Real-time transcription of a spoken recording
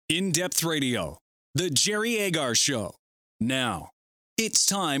In-depth radio, The Jerry Agar Show. Now, it's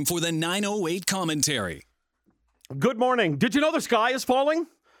time for the 908 commentary. Good morning. Did you know the sky is falling?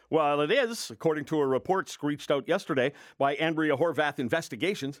 Well, it is, according to a report screeched out yesterday by Andrea Horvath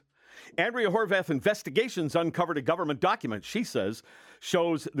Investigations. Andrea Horvath Investigations uncovered a government document, she says,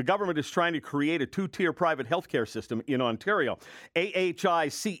 shows the government is trying to create a two-tier private healthcare system in Ontario. AHI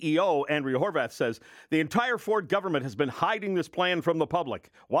CEO Andrea Horvath says the entire Ford government has been hiding this plan from the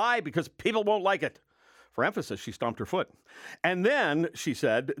public. Why? Because people won't like it. For emphasis, she stomped her foot. And then, she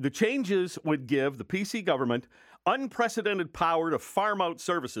said, the changes would give the PC government unprecedented power to farm out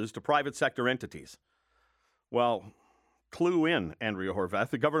services to private sector entities. Well, clue in, Andrea Horvath.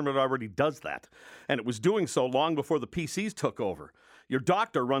 The government already does that. And it was doing so long before the PCs took over. Your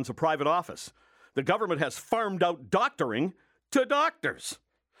doctor runs a private office. The government has farmed out doctoring to doctors.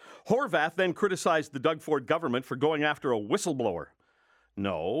 Horvath then criticized the Doug Ford government for going after a whistleblower.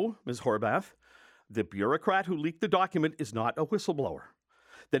 No, Ms. Horvath, the bureaucrat who leaked the document is not a whistleblower.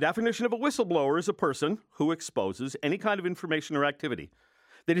 The definition of a whistleblower is a person who exposes any kind of information or activity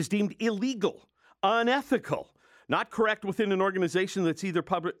that is deemed illegal, unethical, not correct within an organization that's either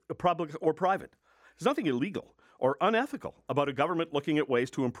public or private. There's nothing illegal or unethical about a government looking at ways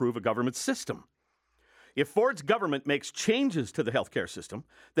to improve a government system. If Ford's government makes changes to the healthcare system,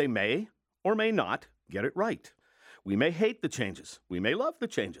 they may or may not get it right. We may hate the changes. We may love the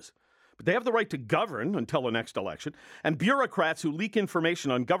changes. But they have the right to govern until the next election. And bureaucrats who leak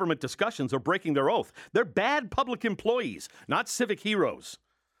information on government discussions are breaking their oath. They're bad public employees, not civic heroes.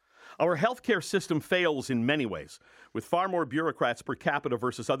 Our healthcare system fails in many ways, with far more bureaucrats per capita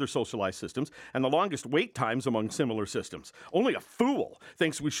versus other socialized systems, and the longest wait times among similar systems. Only a fool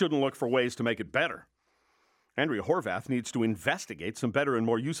thinks we shouldn't look for ways to make it better. Andrea Horvath needs to investigate some better and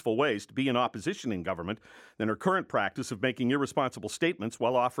more useful ways to be in opposition in government than her current practice of making irresponsible statements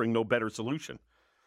while offering no better solution.